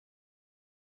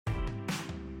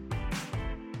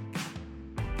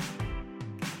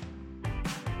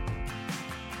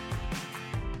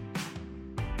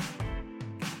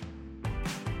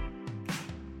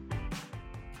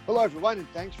Hello, everyone, and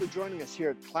thanks for joining us here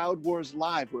at Cloud Wars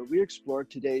Live, where we explore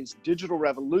today's digital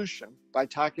revolution by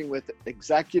talking with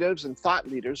executives and thought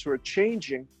leaders who are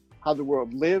changing how the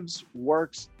world lives,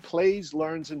 works, plays,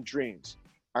 learns, and dreams.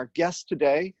 Our guest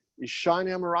today is Sean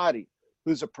Ammirati,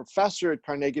 who's a professor at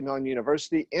Carnegie Mellon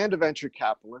University and a venture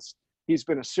capitalist. He's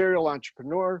been a serial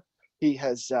entrepreneur. He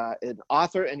has an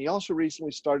author, and he also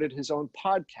recently started his own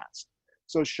podcast.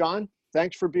 So, Sean,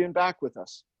 thanks for being back with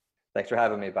us. Thanks for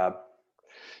having me, Bob.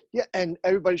 Yeah, and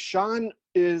everybody, Sean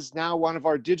is now one of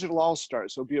our digital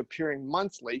all-stars. He'll be appearing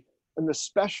monthly. And the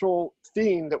special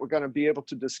theme that we're going to be able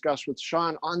to discuss with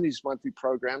Sean on these monthly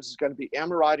programs is going to be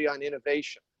Ammirati on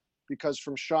innovation. Because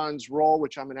from Sean's role,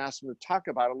 which I'm going to ask him to talk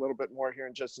about a little bit more here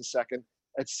in just a second,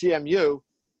 at CMU,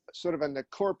 sort of in the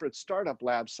corporate startup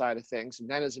lab side of things, and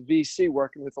then as a VC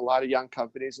working with a lot of young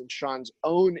companies, and Sean's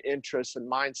own interests and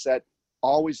mindset,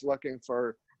 always looking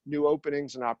for new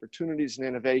openings and opportunities and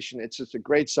innovation. It's just a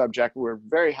great subject. We're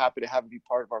very happy to have him be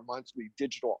part of our monthly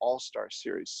Digital All-Star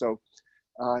series. So,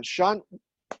 Sean,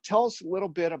 tell us a little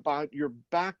bit about your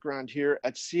background here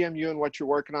at CMU and what you're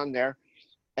working on there,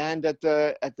 and at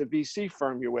the VC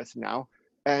firm you're with now.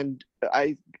 And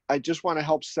I just want to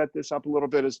help set this up a little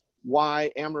bit as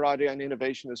why Ammirati on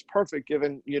innovation is perfect,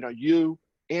 given you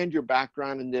and your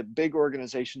background and the big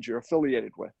organizations you're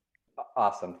affiliated with.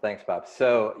 Awesome. Thanks, Bob.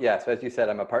 So as you said,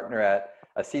 I'm a partner at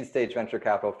a seed stage venture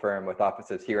capital firm with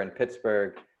offices here in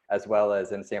Pittsburgh, as well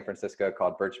as in San Francisco,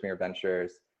 called Birchmere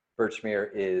Ventures. Birchmere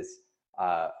is,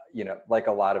 like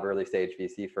a lot of early stage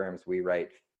VC firms, we write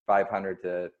 $500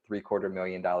 to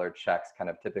 $750,000 checks, kind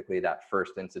of typically that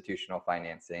first institutional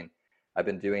financing. I've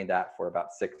been doing that for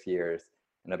about 6 years.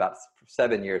 In about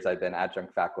 7 years, I've been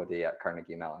adjunct faculty at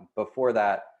Carnegie Mellon. Before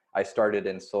that, I started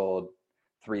and sold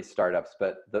 3 startups,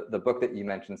 but the book that you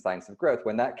mentioned, Science of Growth,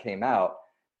 when that came out,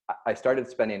 I started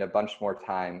spending a bunch more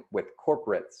time with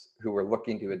corporates who were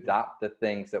looking to adopt the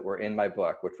things that were in my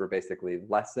book, which were basically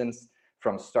lessons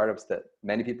from startups that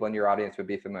many people in your audience would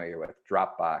be familiar with: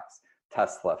 Dropbox,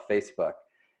 Tesla, Facebook,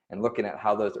 and looking at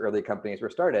how those early companies were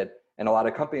started. And a lot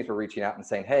of companies were reaching out and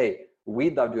saying, hey,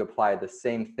 we'd love to apply the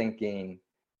same thinking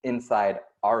inside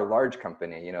our large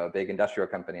company, a big industrial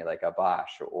company like a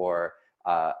Bosch or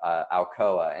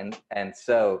Alcoa. And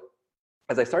so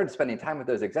as I started spending time with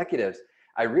those executives,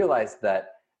 I realized that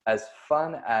as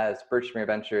fun as Birchmere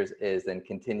Ventures is and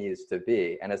continues to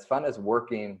be, and as fun as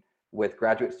working with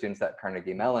graduate students at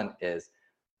Carnegie Mellon is,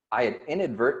 I had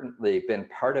inadvertently been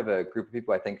part of a group of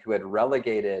people, I think, who had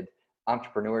relegated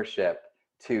entrepreneurship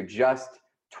to just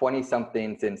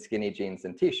 20-somethings in skinny jeans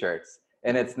and t-shirts.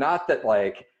 And it's not that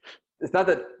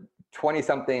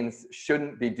 20-somethings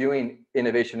shouldn't be doing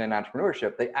innovation and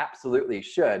entrepreneurship. They absolutely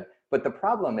should. But the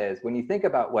problem is, when you think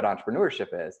about what entrepreneurship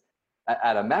is,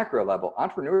 at a macro level,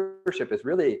 entrepreneurship is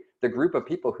really the group of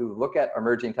people who look at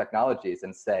emerging technologies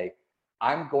and say,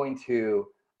 I'm going to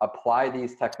apply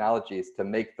these technologies to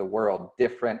make the world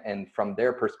different and, from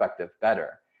their perspective,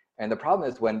 better. And the problem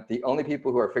is, when the only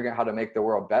people who are figuring out how to make the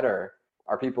world better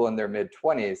are people in their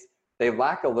mid-20s, they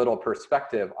lack a little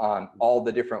perspective on all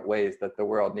the different ways that the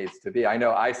world needs to be. I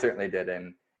know I certainly did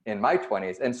in my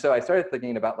 20s. And so I started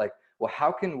thinking about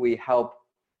how can we help,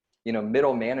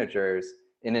 middle managers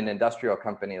in an industrial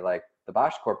company like the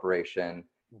Bosch Corporation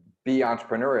be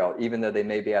entrepreneurial, even though they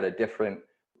may be at a different,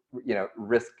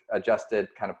 risk-adjusted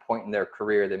kind of point in their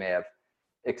career. They may have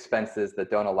expenses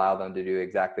that don't allow them to do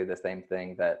exactly the same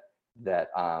thing that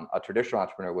a traditional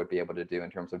entrepreneur would be able to do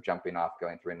in terms of jumping off,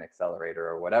 going through an accelerator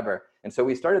or whatever. And so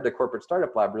we started the Corporate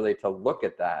Startup Lab really to look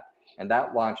at that. And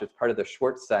that launch is part of the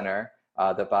Schwartz Center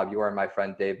that Bob, you and my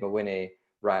friend Dave Mawhinney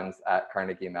runs at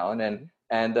Carnegie Mellon.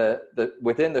 And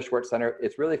within the Schwartz Center,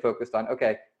 it's really focused on,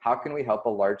 okay, how can we help a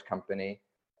large company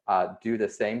do the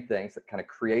same things, that kind of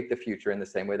create the future in the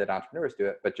same way that entrepreneurs do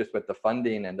it, but just with the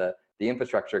funding and the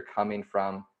infrastructure coming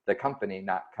from the company,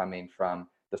 not coming from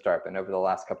the startup. And over the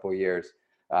last couple of years,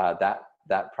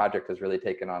 that project has really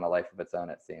taken on a life of its own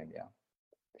at CMU.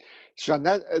 Sean,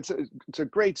 it's a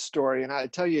great story. And I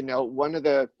tell you, one of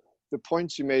the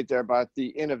points you made there about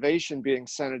the innovation being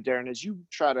centered there, and as you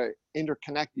try to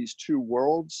interconnect these two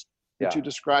worlds that you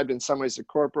described, in some ways the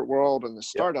corporate world and the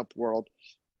startup world,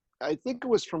 I think it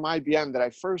was from IBM that I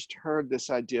first heard this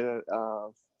idea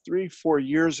 3-4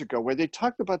 years ago, where they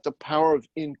talked about the power of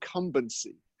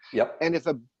incumbency. Yep. And if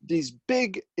these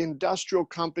big industrial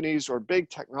companies or big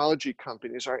technology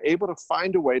companies are able to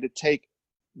find a way to take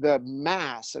the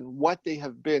mass and what they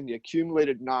have been, the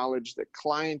accumulated knowledge, the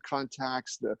client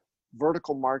contacts, the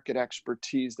vertical market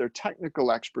expertise, their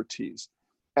technical expertise,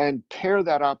 and pair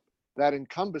that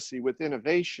incumbency with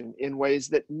innovation in ways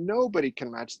that nobody can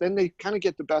match, then they kind of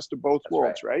get the best of both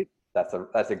worlds, right?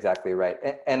 That's exactly right.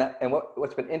 And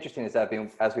what's been interesting is that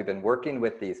as we've been working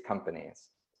with these companies,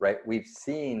 right, we've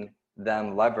seen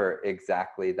them lever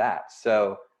exactly that.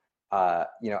 So,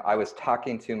 I was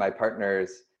talking to my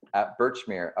partners at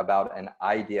Birchmere about an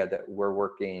idea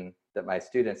that my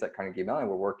students at Carnegie Mellon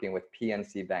were working with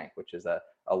PNC Bank, which is a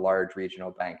large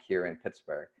regional bank here in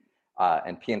Pittsburgh.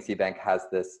 And PNC Bank has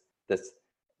this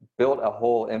built a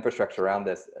whole infrastructure around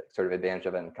this sort of advantage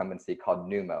of incumbency called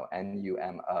NUMO,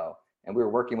 N-U-M-O. And we were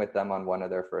working with them on one of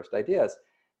their first ideas.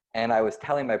 And I was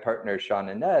telling my partners, Sean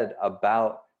and Ned,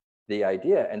 about the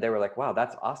idea. And they were like, wow,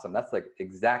 that's awesome. That's like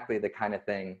exactly the kind of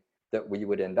thing that we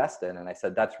would invest in. And I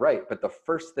said, that's right. But the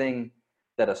first thing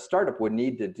that a startup would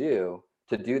need to do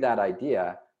that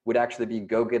idea would actually be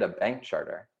go get a bank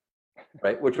charter,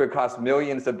 right? Which would cost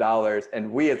millions of dollars.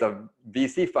 And we as a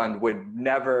VC fund would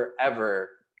never, ever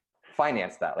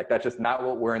finance that. Like, that's just not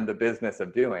what we're in the business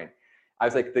of doing. I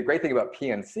was like, the great thing about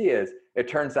PNC is it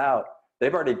turns out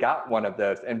they've already got one of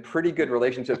those and pretty good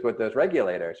relationships with those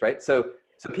regulators, right? So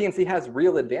PNC has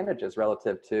real advantages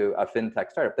relative to a fintech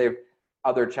startup. They have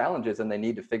other challenges and they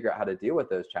need to figure out how to deal with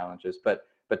those challenges. But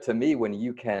to me, when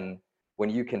you can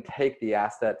take the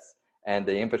assets and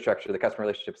the infrastructure, the customer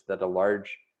relationships that a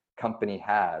large company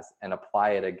has and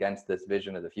apply it against this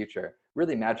vision of the future,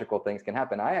 really magical things can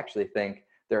happen. I actually think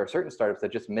there are certain startups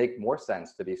that just make more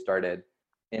sense to be started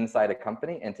inside a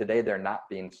company. And today they're not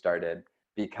being started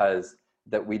because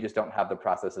that we just don't have the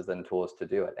processes and tools to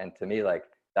do it. And to me, like,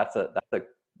 that's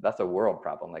a world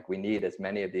problem. Like, we need as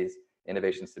many of these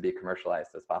innovations to be commercialized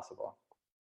as possible.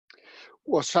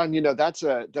 Well, Sean, that's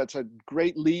a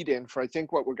great lead in for, I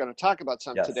think, what we're going to talk about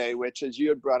Yes. today, which is you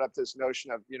had brought up this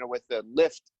notion of, with the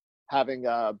Lyft having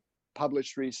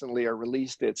published recently or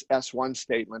released its S1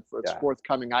 statement for its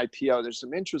forthcoming IPO. There's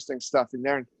some interesting stuff in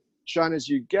there. And Sean, as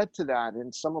you get to that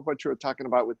and some of what you were talking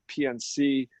about with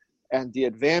PNC and the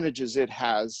advantages it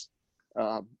has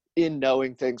in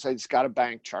knowing things, like it's got a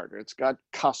bank charter, it's got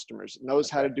customers, it knows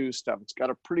how to do stuff, it's got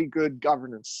a pretty good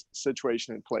governance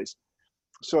situation in place.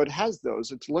 So it has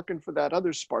those. It's looking for that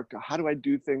other spark to how do I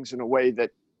do things in a way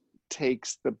that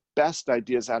takes the best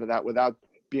ideas out of that without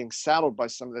being saddled by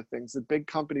some of the things that big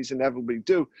companies inevitably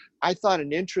do. I thought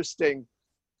an interesting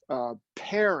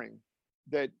pairing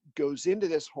that goes into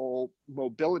this whole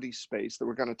mobility space that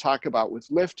we're going to talk about with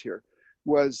Lyft here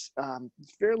was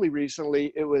fairly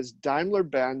recently, it was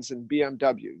Daimler-Benz and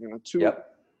BMW, two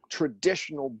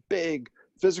traditional big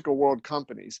physical world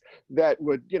companies that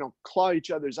would, claw each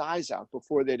other's eyes out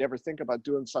before they'd ever think about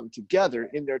doing something together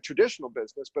in their traditional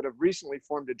business, but have recently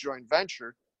formed a joint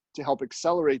venture to help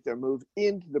accelerate their move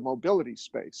into the mobility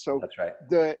space. So that's right.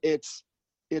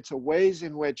 It's a ways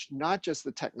in which not just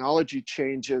the technology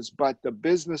changes, but the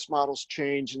business models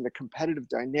change and the competitive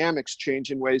dynamics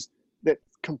change in ways that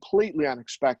completely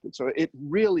unexpected. So it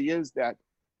really is that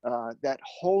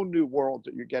whole new world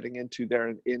that you're getting into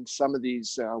there in some of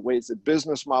these ways that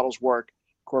business models work,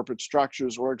 corporate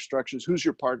structures, org structures. Who's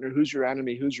your partner? Who's your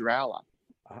enemy? Who's your ally?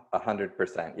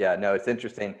 100%. Yeah, no, it's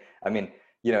interesting. I mean,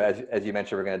 as you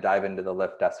mentioned, we're going to dive into the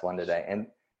Lyft S1 today. And,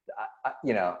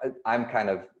 I'm kind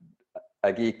of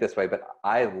a geek this way, but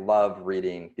I love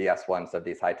reading the S1s of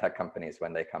these high-tech companies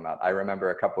when they come out. I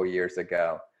remember a couple of years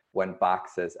ago when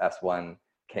Box's S1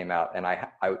 came out, and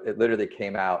it literally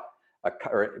came out,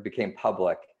 or it became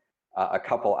public a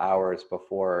couple hours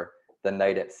before the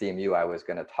night at CMU I was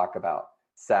going to talk about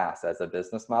SaaS as a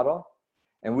business model.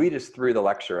 And we just threw the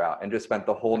lecture out and just spent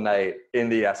the whole night in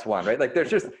the S1, right? Like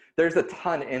there's a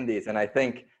ton in these. And I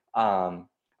think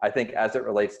as it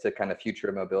relates to kind of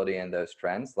future mobility and those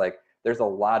trends, like there's a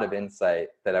lot of insight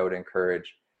that I would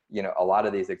encourage, a lot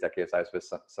of these executives. I was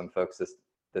with some folks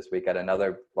this week at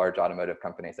another large automotive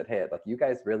company, said, hey, like you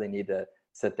guys really need to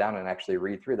sit down and actually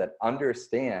read through that,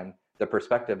 understand the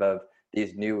perspective of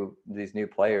these new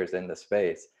players in the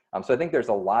space. So I think there's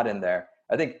a lot in there.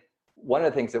 I think one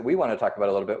of the things that we want to talk about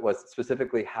a little bit was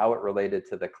specifically how it related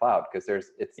to the cloud, because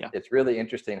it's really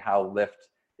interesting how Lyft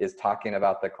is talking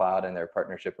about the cloud and their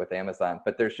partnership with Amazon.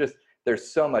 But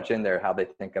there's so much in there, how they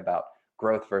think about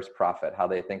growth versus profit, how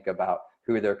they think about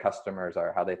who their customers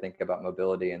are, how they think about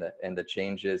mobility and the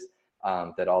changes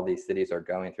that all these cities are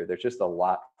going through. There's just a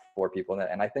lot for people in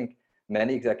that. And I think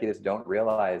many executives don't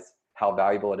realize how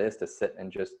valuable it is to sit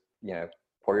and just,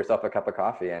 pour yourself a cup of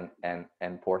coffee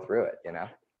and pour through it,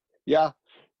 Yeah.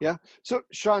 So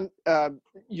Sean,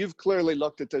 you've clearly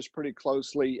looked at this pretty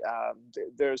closely.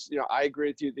 There's, I agree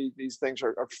with you. These things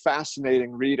are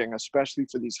fascinating reading, especially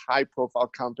for these high profile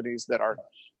companies that are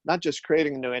not just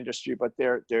creating a new industry, but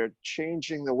they're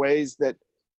changing the ways that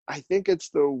I think it's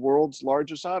the world's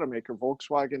largest automaker,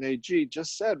 Volkswagen AG,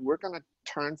 just said, we're going to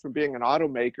turn from being an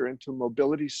automaker into a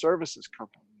mobility services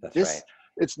company. That's This, right.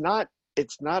 it's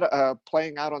not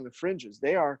playing out on the fringes.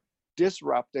 They are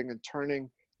disrupting and turning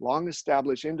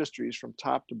long-established industries from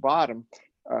top to bottom,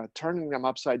 turning them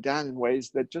upside down in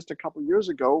ways that just a couple of years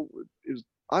ago is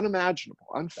unimaginable,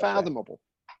 unfathomable.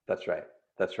 That's right.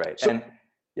 That's right. So, And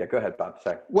yeah, go ahead, Bob.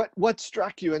 Sorry. what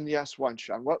struck you in the S1,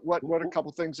 Sean? What a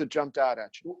couple things that jumped out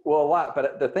at you? Well, a lot,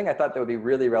 but the thing I thought that would be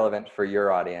really relevant for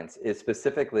your audience is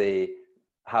specifically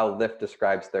how Lyft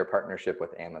describes their partnership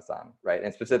with Amazon, right?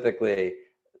 And specifically,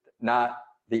 not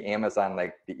the Amazon,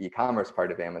 like the e-commerce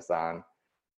part of Amazon,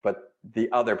 but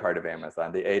the other part of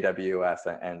Amazon, the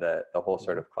AWS and the whole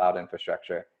sort of cloud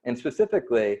infrastructure. And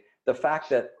specifically, the fact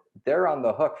that they're on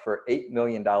the hook for $8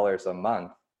 million a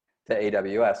month to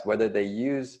AWS, whether they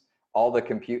use all the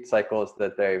compute cycles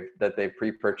that they've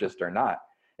pre-purchased or not.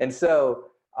 And so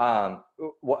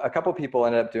a couple people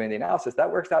ended up doing the analysis.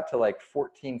 That works out to like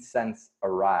 14 cents a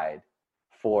ride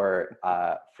for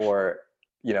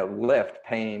Lyft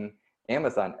paying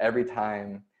Amazon every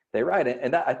time they ride.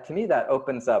 And that, to me, that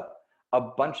opens up a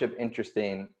bunch of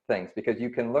interesting things, because you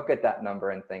can look at that number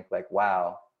and think like,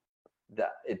 wow,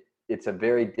 it's a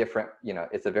very different,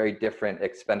 it's a very different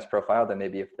expense profile than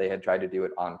maybe if they had tried to do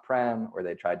it on-prem, or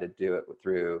they tried to do it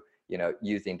through,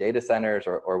 using data centers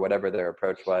or whatever their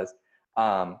approach was.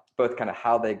 Both kind of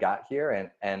how they got here,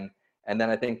 and then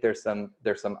I think there's some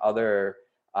other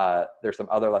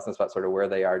lessons about sort of where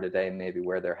they are today and maybe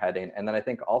where they're heading. And then I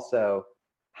think also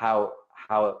how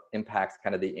it impacts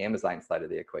kind of the Amazon side of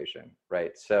the equation,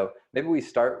 right? So maybe we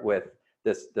start with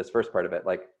this first part of it,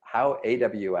 like how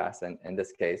AWS, and in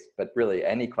this case, but really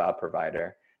any cloud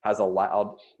provider, has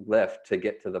allowed Lyft to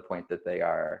get to the point that they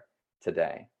are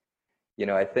today.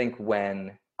 I think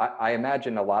when I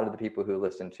imagine a lot of the people who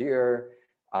listen to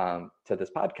this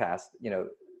podcast,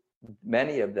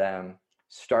 many of them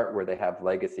start where they have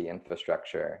legacy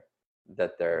infrastructure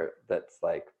that's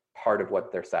like part of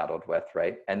what they're saddled with,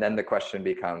 right? And then the question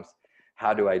becomes,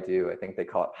 how do I think they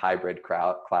call it hybrid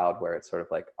cloud, where it's sort of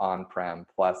like on-prem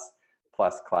plus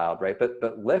cloud, right? But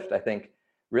Lyft, I think,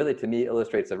 really to me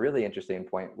illustrates a really interesting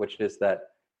point, which is that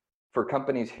for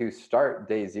companies who start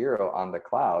day zero on the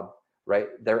cloud, right,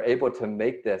 they're able to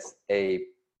make this a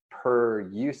per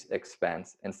use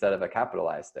expense instead of a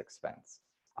capitalized expense.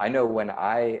 I know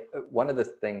one of the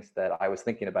things that I was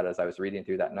thinking about as I was reading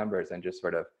through that numbers and just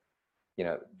sort of,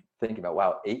 thinking about,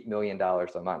 wow, $8 million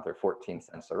a month or 14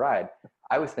 cents a ride.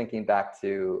 I was thinking back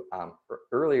to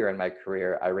earlier in my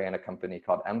career, I ran a company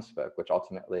called MSpoke, which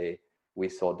ultimately we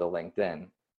sold to LinkedIn.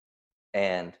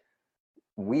 And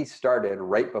we started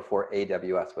right before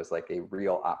AWS was like a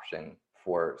real option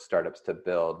for startups to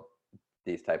build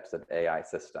these types of AI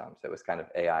systems. It was kind of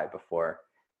AI before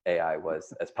AI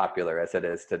was as popular as it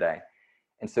is today.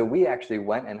 And so we actually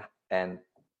went and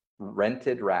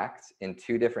rented racks in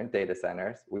 2 different data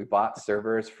centers. We bought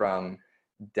servers from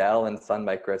Dell and Sun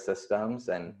Microsystems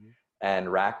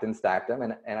and racked and stacked them.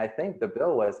 And I think the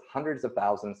bill was hundreds of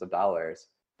thousands of dollars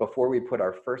before we put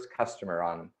our first customer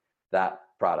on that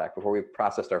product, before we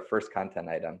processed our first content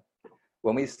item.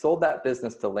 When we sold that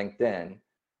business to LinkedIn,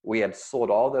 we had sold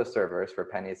all those servers for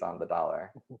pennies on the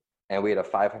dollar, and we had a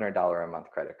 $500 a month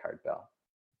credit card bill,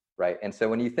 right? And so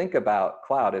when you think about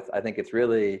cloud, I think it's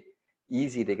really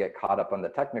easy to get caught up on the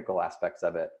technical aspects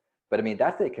of it. But I mean,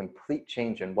 that's a complete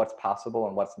change in what's possible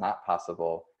and what's not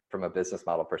possible from a business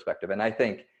model perspective. And I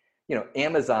think,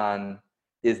 Amazon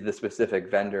is the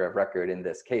specific vendor of record in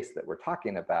this case that we're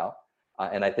talking about.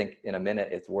 And I think in a minute,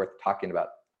 it's worth talking about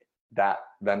that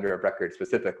vendor of record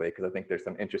specifically, because I think there's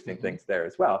some interesting things there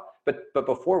as well. But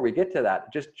before we get to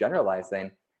that, just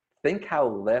generalizing, think how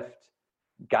Lyft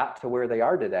got to where they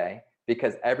are today,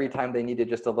 because every time they needed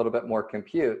just a little bit more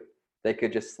compute, they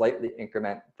could just slightly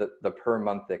increment the per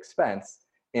month expense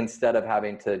instead of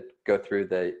having to go through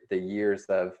the years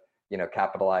of,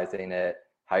 capitalizing it,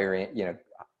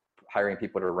 hiring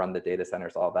people to run the data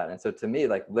centers, all that. And so to me,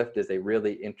 like Lyft is a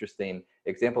really interesting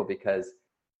example, because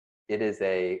it is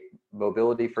a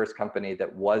mobility first company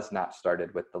that was not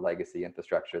started with the legacy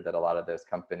infrastructure that a lot of those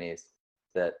companies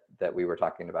that we were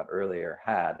talking about earlier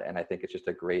had. And I think it's just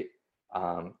a great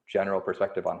general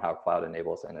perspective on how cloud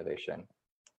enables innovation.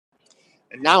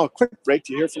 And now a quick break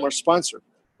to hear from our sponsor.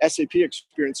 SAP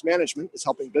Experience Management is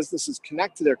helping businesses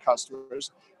connect to their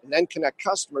customers and then connect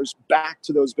customers back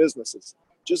to those businesses.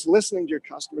 Just listening to your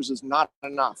customers is not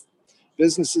enough.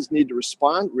 Businesses need to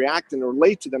respond, react, and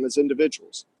relate to them as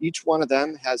individuals. Each one of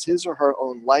them has his or her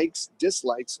own likes,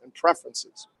 dislikes, and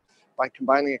preferences. By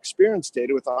combining experience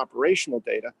data with operational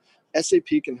data,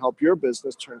 SAP can help your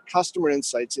business turn customer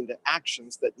insights into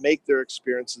actions that make their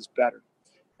experiences better.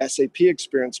 SAP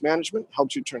Experience Management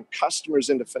helps you turn customers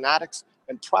into fanatics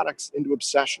and products into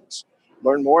obsessions.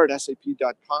 Learn more at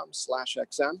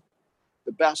sap.com/xm.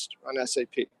 The best on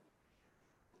SAP.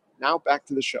 Now back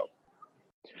to the show.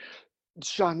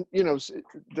 Sean,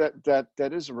 that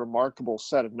is a remarkable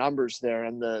set of numbers there,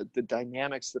 and the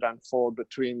dynamics that unfold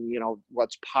between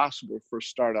what's possible for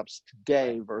startups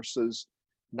today versus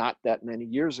not that many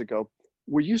years ago.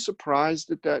 Were you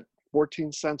surprised at that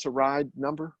 14 cents a ride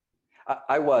number?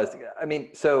 I was. I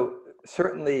mean, so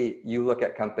certainly you look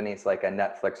at companies like a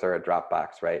Netflix or a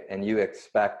Dropbox, right? And you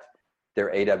expect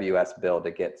their AWS bill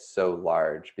to get so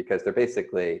large because they're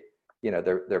basically,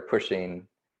 they're pushing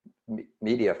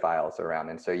media files around.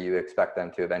 And so you expect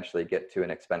them to eventually get to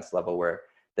an expense level where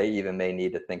they even may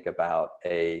need to think about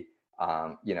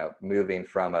moving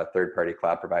from a third-party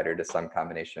cloud provider to some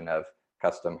combination of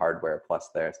custom hardware plus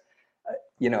theirs.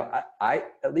 I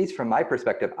at least from my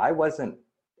perspective, I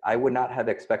would not have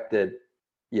expected,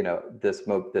 this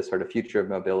sort of future of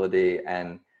mobility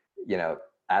and,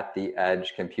 at the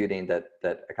edge computing that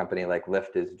a company like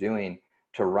Lyft is doing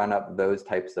to run up those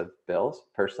types of bills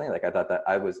personally. Like I thought that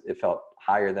it felt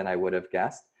higher than I would have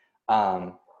guessed.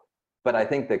 But I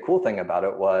think the cool thing about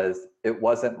it was it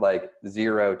wasn't like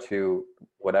 0 to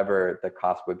whatever the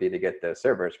cost would be to get those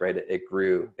servers, right? It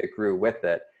grew with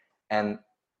it. And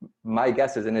my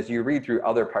guess is, and as you read through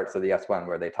other parts of the S1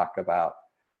 where they talk about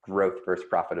growth versus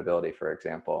profitability, for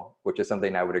example, which is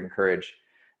something I would encourage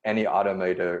any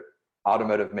automotive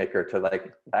maker to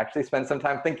like actually spend some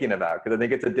time thinking about, because I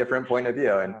think it's a different point of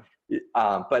view. And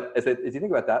but as you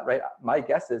think about that, right, my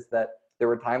guess is that there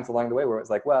were times along the way where it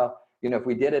was like, well, if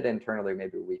we did it internally,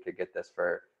 maybe we could get this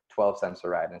for 12 cents a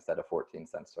ride instead of 14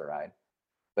 cents a ride.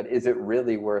 But is it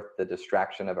really worth the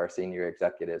distraction of our senior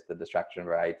executives, the distraction of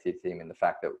our IT team, and the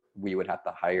fact that we would have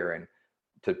to hire and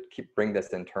to bring this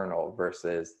internal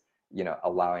versus,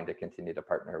 allowing to continue to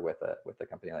partner with a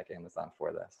company like Amazon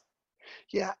for this?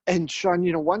 Yeah, and Sean,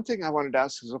 one thing I wanted to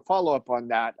ask is a follow-up on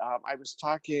that. I was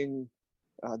talking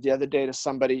the other day to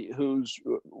somebody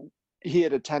he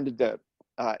had attended the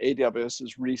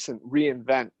AWS's recent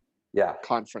reInvent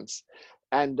conference.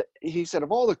 And he said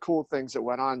of all the cool things that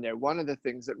went on there, one of the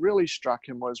things that really struck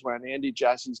him was when Andy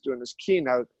Jassy's doing his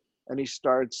keynote and he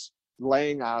starts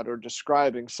laying out or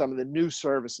describing some of the new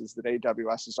services that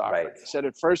AWS is offering. Right. He said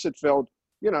at first it filled,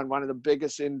 in one of the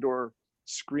biggest indoor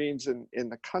screens in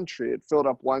the country. It filled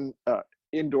up one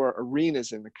indoor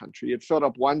arenas in the country. It filled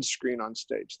up one screen on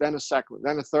stage, then a second one,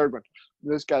 then a third one.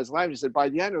 This guy's live. He said by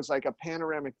the end it was like a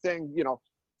panoramic thing,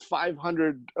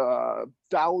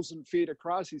 500,000 feet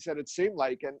across. He said it seemed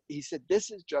like, and he said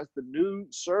this is just the new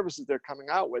services they're coming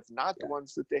out with, not the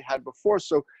ones that they had before.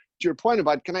 So to your point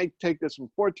about, can I take this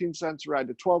from 14 cents a ride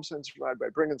to 12 cents a ride by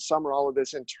bringing some or all of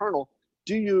this internal?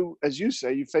 Do you, as you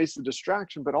say, you face the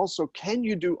distraction, but also can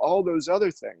you do all those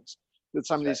other things that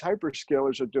some of these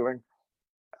hyperscalers are doing?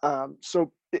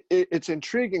 So it's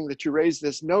intriguing that you raise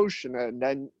this notion, and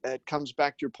then it comes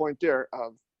back to your point there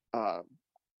of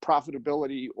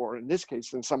profitability, or in this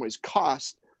case, in some ways,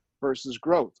 cost versus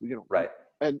growth. Right.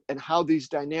 And how these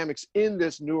dynamics in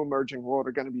this new emerging world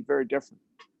are going to be very different.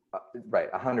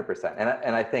 Right, 100%.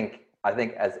 And I think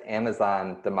as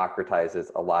Amazon democratizes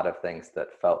a lot of things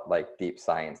that felt like deep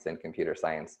science and computer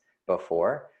science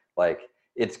before, like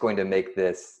it's going to make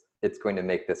this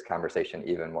conversation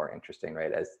even more interesting,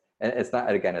 right? And it's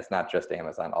not just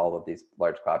Amazon. All of these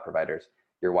large cloud providers,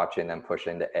 you're watching them push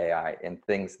into AI and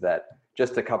things that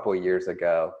just a couple of years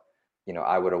ago,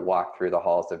 I would have walked through the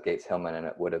halls of Gates Hillman and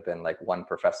it would have been like one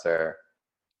professor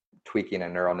tweaking a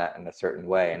neural net in a certain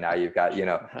way. And now you've got,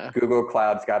 Google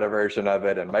Cloud's got a version of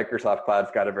it, and Microsoft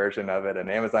Cloud's got a version of it,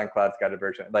 and Amazon Cloud's got a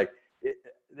version. Like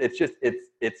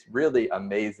it's really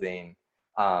amazing.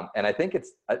 And I think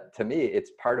to me,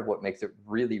 it's part of what makes it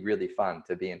really, really fun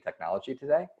to be in technology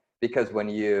today, because when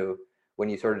you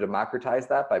sort of democratize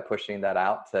that by pushing that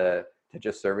out to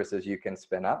just services you can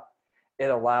spin up, it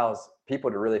allows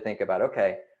people to really think about,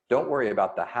 okay, don't worry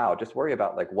about the how, just worry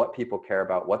about like what people care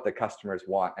about, what the customers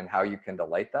want, and how you can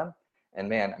delight them. And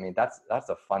man, I mean, that's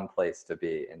a fun place to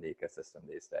be in the ecosystem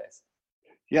these days.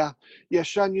 Yeah.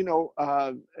 Sean, your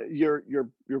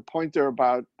point there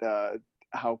about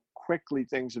how quickly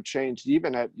things have changed,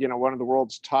 even at, one of the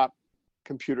world's top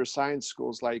computer science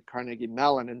schools like Carnegie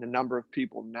Mellon, and the number of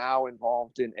people now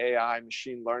involved in AI,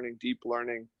 machine learning, deep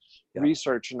learning,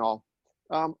 research and all.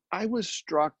 I was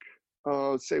struck,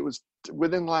 say it was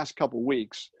within the last couple of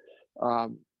weeks,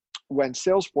 when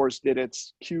Salesforce did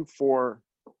its Q4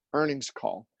 earnings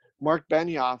call. Mark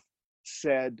Benioff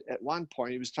said at one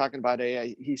point, he was talking about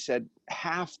AI, he said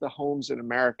half the homes in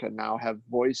America now have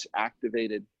voice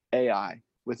activated AI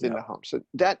within the Yeah. home. So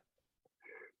that,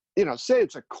 say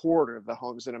it's a quarter of the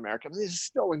homes in America. I mean, this is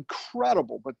still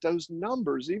incredible, but those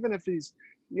numbers, even if he's,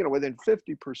 within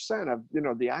 50%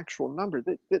 of, the actual number,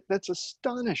 that's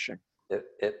astonishing.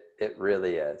 It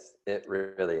really is. It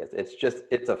really is. It's just,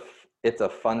 it's a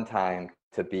fun time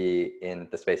to be in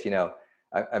the space.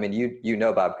 I mean,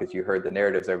 Bob, because you heard the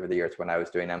narratives over the years when I was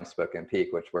doing Mspoken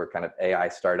Peak, which were kind of AI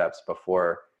startups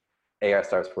before AI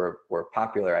startups were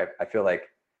popular. I feel like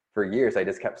for years, I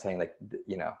just kept saying, like,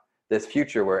 this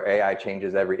future where AI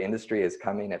changes every industry is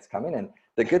coming, it's coming. And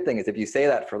the good thing is, if you say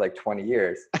that for like 20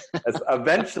 years,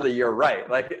 eventually you're right.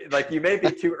 Like you may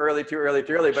be too early,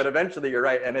 but eventually you're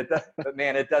right. And but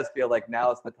man, it does feel like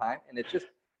now is the time. And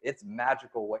it's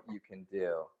magical what you can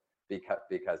do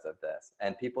because of this,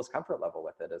 and people's comfort level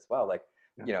with it as well. Like,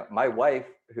 my wife,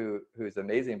 who's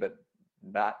amazing, but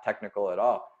not technical at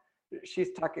all,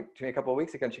 she's talking to me a couple of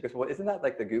weeks ago, and she goes, well, isn't that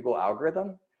like the Google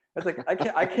algorithm? I was like,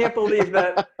 I can't believe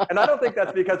that. And I don't think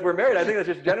that's because we're married. I think that's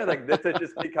just generally like this has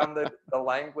just become the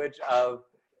language of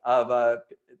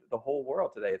the whole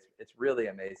world today. It's really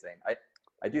amazing.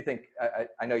 I do think,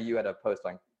 I know you had a post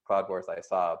on Cloud Wars I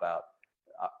saw about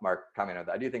Mark commenting on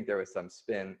that. I do think there was some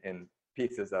spin in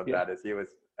pieces of that as he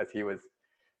was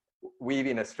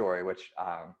weaving a story, which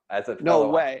as a fellow, no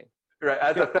way. Right,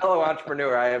 as a fellow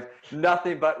entrepreneur, I have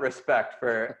nothing but respect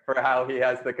for how he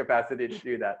has the capacity to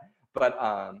do that. But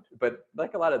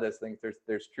like a lot of those things,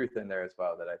 there's truth in there as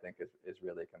well that I think is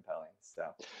really compelling. So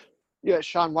yeah,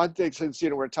 Sean, one thing, since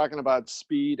we're talking about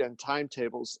speed and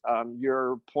timetables,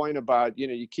 your point about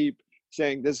you keep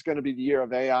saying this is going to be the year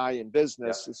of AI in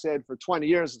business. You said for 20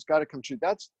 years it's got to come true.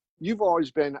 You've always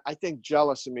been, I think,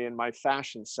 jealous of me in my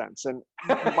fashion sense, and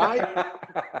that's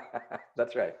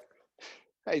right.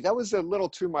 Hey, that was a little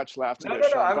too much laughter. No,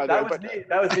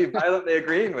 that was me violently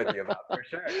agreeing with you about, for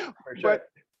sure. But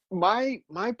my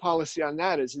policy on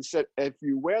that is, he said, if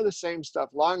you wear the same stuff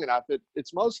long enough,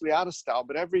 it's mostly out of style,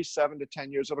 but every 7 to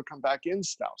 10 years it'll come back in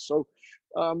style. So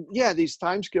these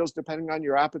time scales, depending on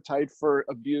your appetite for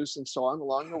abuse and so on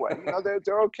along the way,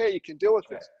 they're okay. You can deal with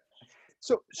this.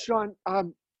 So Sean,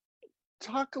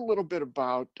 talk a little bit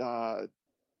about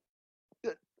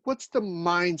what's the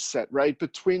mindset, right,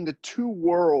 between the two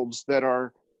worlds that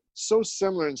are so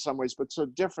similar in some ways, but so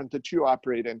different that you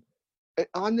operate in,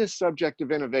 on this subject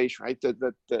of innovation, right?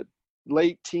 The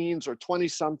late teens or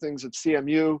 20-somethings at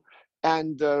CMU,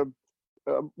 and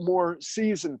more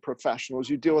seasoned professionals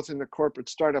you deal with in the corporate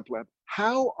startup lab.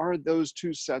 How are those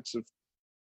two sets of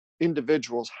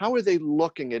individuals, how are they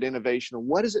looking at innovation, and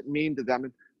what does it mean to them?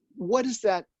 And what is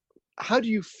that? How do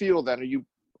you feel then? Are you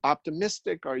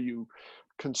optimistic? Are you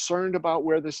concerned about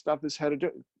where this stuff is headed?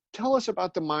 Tell us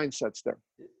about the mindsets there.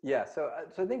 Yeah, so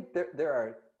I think there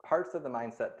are parts of the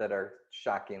mindset that are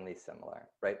shockingly similar,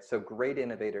 right? So great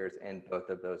innovators in both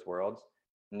of those worlds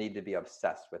need to be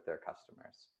obsessed with their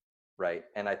customers, right?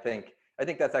 And I think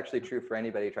that's actually true for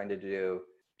anybody trying to do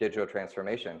digital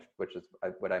transformation, which is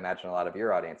what I imagine a lot of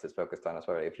your audience is focused on as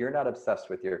well. If you're not obsessed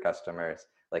with your customers,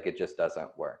 like, it just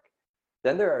doesn't work.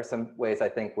 Then there are some ways, I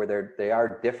think, where they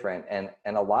are different. And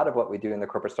a lot of what we do in the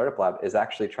Corporate Startup Lab is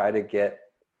actually try to get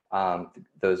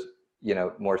those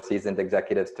more seasoned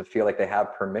executives to feel like they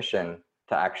have permission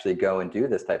to actually go and do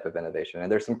this type of innovation.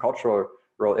 And there's some cultural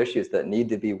issues that need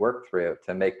to be worked through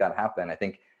to make that happen. I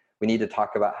think we need to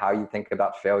talk about how you think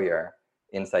about failure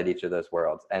inside each of those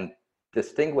worlds and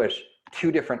distinguish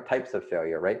two different types of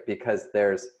failure, right? Because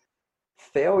there's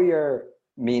failure,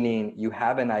 meaning you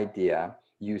have an idea,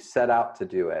 you set out to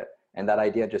do it, and that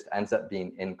idea just ends up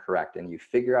being incorrect, and you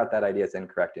figure out that idea is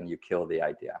incorrect and you kill the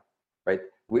idea, right?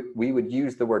 We would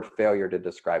use the word failure to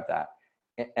describe that.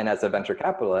 And as a venture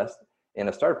capitalist in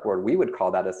a startup world, we would call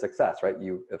that a success, right?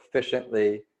 You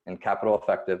efficiently and capital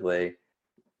effectively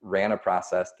ran a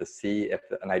process to see if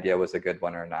an idea was a good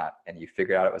one or not, and you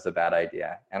figured out it was a bad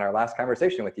idea. And our last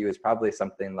conversation with you is probably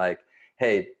something like,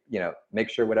 hey, make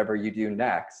sure whatever you do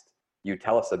next, you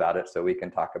tell us about it so we can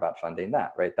talk about funding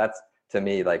that, right? That's, to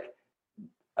me, like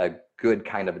a good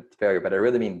kind of failure, but I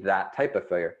really mean that type of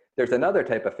failure. There's another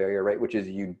type of failure, right? Which is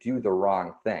you do the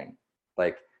wrong thing.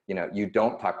 Like, you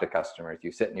don't talk to customers,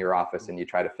 you sit in your office and you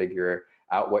try to figure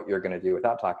out what you're going to do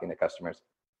without talking to customers.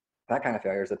 That kind of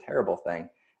failure is a terrible thing.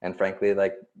 And frankly,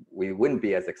 like, we wouldn't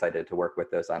be as excited to work with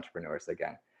those entrepreneurs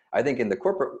again. I think in the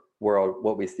corporate world,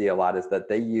 what we see a lot is that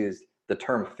they use the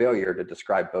term failure to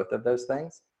describe both of those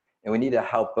things. And we need to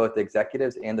help both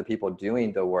executives and the people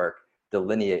doing the work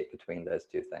delineate between those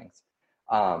two things.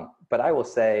 But I will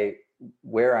say,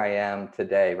 where I am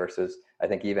today versus I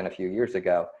think even a few years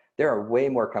ago, there are way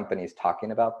more companies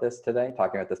talking about this today,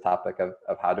 talking about this topic of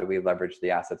how do we leverage the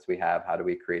assets we have, how do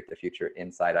we create the future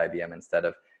inside IBM instead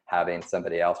of having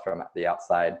somebody else from the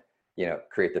outside,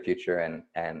 create the future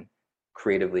and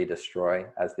creatively destroy,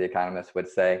 as the economists would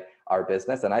say, our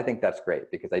business. And I think that's great,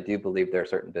 because I do believe there are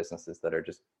certain businesses that are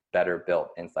just better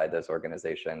built inside those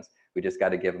organizations. We just got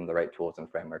to give them the right tools and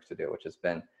frameworks to do it, which has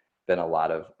been a lot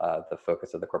of the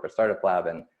focus of the Corporate Startup Lab,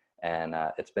 and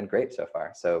it's been great so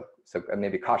far. So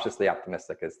maybe cautiously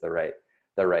optimistic is the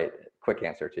right quick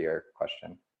answer to your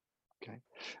question. Okay.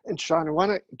 And Sean, I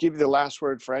want to give you the last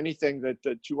word for anything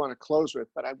that you want to close with,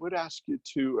 but I would ask you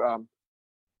to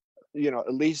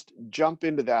at least jump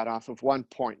into that off of one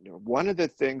point. One of the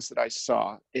things that I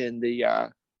saw in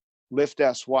the Lyft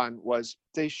S1 was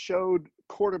they showed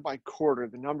quarter by quarter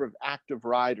the number of active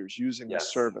riders using the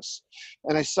service.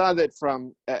 And I saw that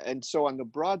and so on the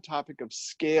broad topic of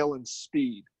scale and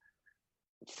speed,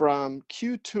 from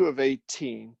Q2 of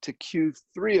 18 to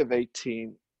Q3 of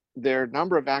 18, their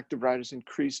number of active riders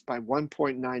increased by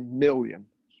 1.9 million.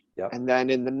 Yep. And then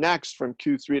in the next, from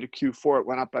Q3 to Q4, it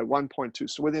went up by 1.2.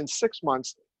 So within 6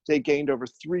 months, they gained over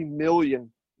 3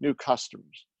 million new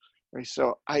customers. Right?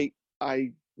 So my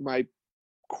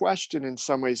question in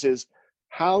some ways is,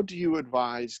 how do you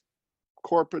advise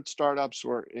corporate startups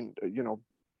or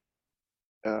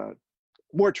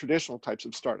more traditional types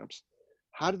of startups?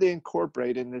 How do they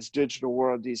incorporate in this digital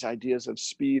world these ideas of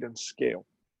speed and scale?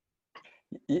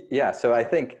 Yeah, so I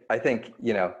think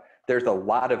there's a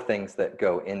lot of things that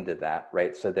go into that,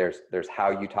 right? So there's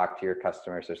how you talk to your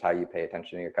customers, there's how you pay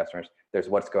attention to your customers, there's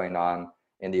what's going on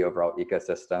in the overall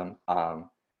ecosystem.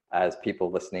 As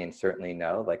people listening certainly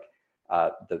know, like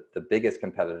the biggest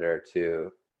competitor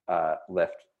to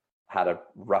Lyft had a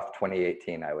rough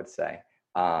 2018, I would say.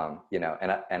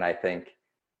 And I think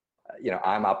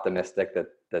I'm optimistic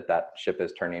that ship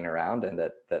is turning around, and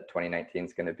that 2019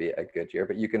 is going to be a good year.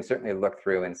 But you can certainly look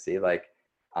through and see, like,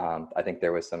 I think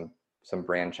there was some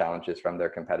brand challenges from their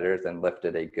competitors, and Lyft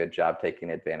did a good job taking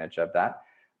advantage of that.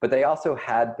 But they also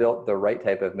had built the right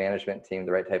type of management team,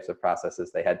 the right types of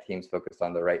processes. They had teams focused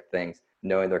on the right things,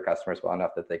 knowing their customers well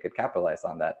enough that they could capitalize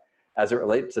on that. As it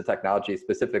relates to technology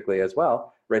specifically as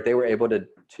well, right? They were able to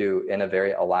in a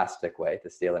very elastic way, to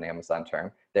steal an Amazon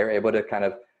term, they were able to kind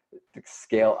of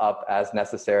scale up as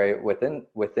necessary within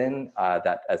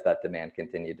that, as that demand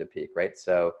continued to peak, right?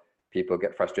 So people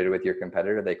get frustrated with your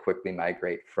competitor, they quickly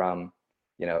migrate from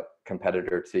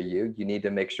competitor to you. You need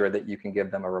to make sure that you can give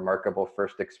them a remarkable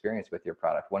first experience with your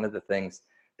product. One of the things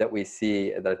that we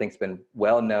see that I think has been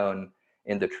well known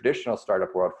in the traditional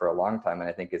startup world for a long time, and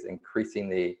I think is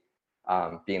increasingly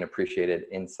being appreciated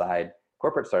inside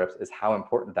corporate startups, is how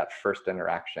important that first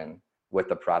interaction with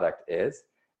the product is.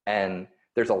 And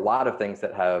there's a lot of things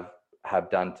that have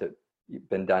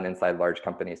been done inside large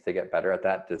companies to get better at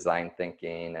that, design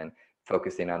thinking and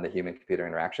focusing on the human computer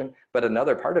interaction. But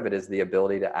another part of it is the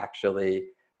ability to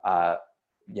actually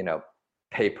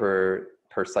pay per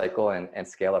cycle and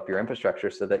scale up your infrastructure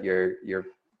so that your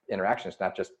interaction is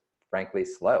not just frankly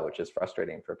slow, which is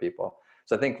frustrating for people.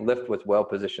 So I think Lyft was well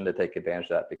positioned to take advantage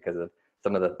of that because of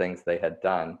some of the things they had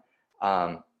done.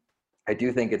 I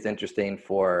do think it's interesting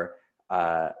for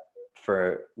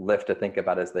Lyft to think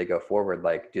about as they go forward,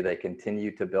 like, do they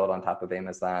continue to build on top of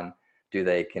Amazon? Do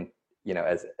they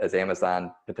as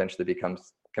Amazon potentially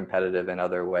becomes competitive in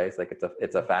other ways? Like,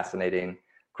 it's a fascinating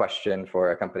question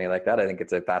for a company like that. I think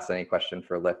it's a fascinating question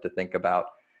for Lyft to think about,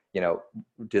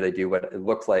 do they do what it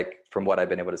looks like from what I've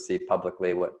been able to see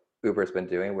publicly, what Uber's been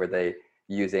doing, where they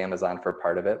use Amazon for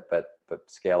part of it, but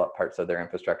scale up parts of their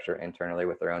infrastructure internally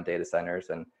with their own data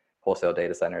centers and wholesale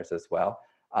data centers as well.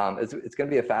 It's going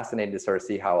to be fascinating to sort of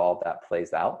see how all that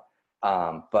plays out.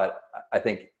 But I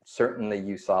think certainly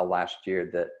you saw last year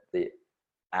that the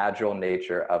agile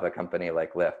nature of a company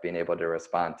like Lyft being able to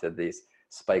respond to these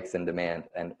spikes in demand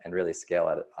and really scale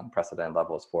at unprecedented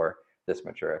levels for this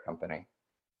mature company.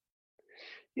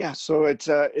 Yeah, so it's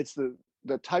the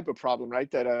type of problem,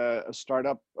 right, that a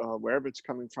startup, wherever it's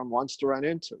coming from, wants to run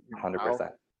into.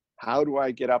 100%. How do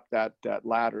I get up that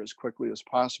ladder as quickly as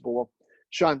possible? Well,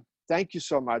 Sean, thank you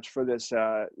so much for this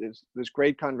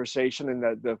great conversation, and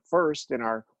the first in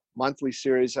our monthly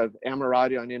series of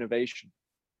Emirati on Innovation.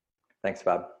 Thanks,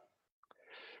 Bob.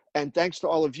 And thanks to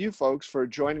all of you folks for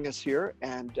joining us here.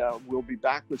 And we'll be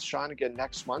back with Sean again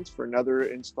next month for another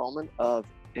installment of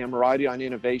Emirati on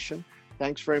Innovation.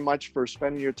 Thanks very much for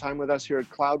spending your time with us here at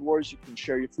Cloud Wars. You can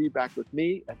share your feedback with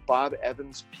me at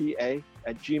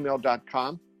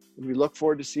bobevanspa@gmail.com. And we look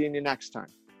forward to seeing you next time.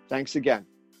 Thanks again.